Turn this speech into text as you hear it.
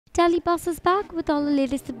Telebuzz is back with all the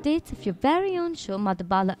latest updates of your very own show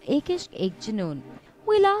Madhubala and Junoon.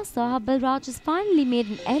 We last saw how Balraj has finally made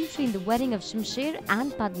an entry in the wedding of Shamsher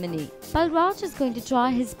and Padmini. Balraj is going to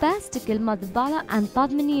try his best to kill Madhubala and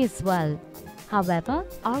Padmini as well. However,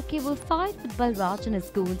 RK will fight with Balraj and his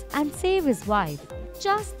goons and save his wife.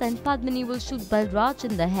 Just then Padmini will shoot Balraj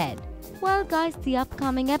in the head. Well guys, the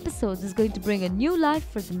upcoming episodes is going to bring a new life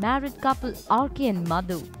for the married couple RK and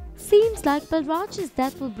Madhu. Seems like Balraj's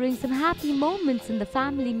death will bring some happy moments in the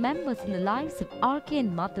family members in the lives of RK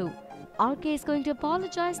and Madhu. RK is going to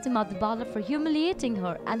apologize to Madhubala for humiliating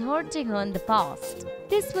her and hurting her in the past.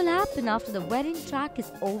 This will happen after the wedding track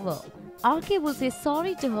is over. RK will say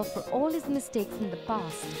sorry to her for all his mistakes in the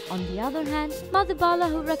past. On the other hand, Madhubala,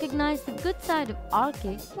 who recognized the good side of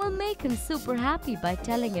RK, will make him super happy by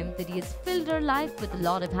telling him that he has filled her life with a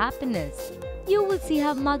lot of happiness. You will see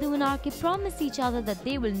how Madhu and RK promise each other that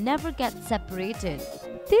they will never get separated.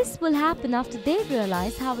 This will happen after they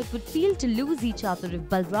realize how it would feel to lose each other if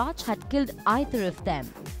Balraj had killed either of them.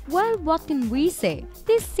 Well, what can we say?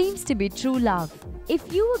 This seems to be true love.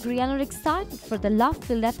 If you agree and are excited for the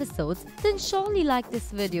love-filled episodes, then surely like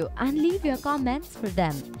this video and leave your comments for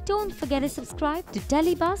them. Don't forget to subscribe to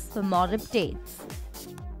Telebuzz for more updates.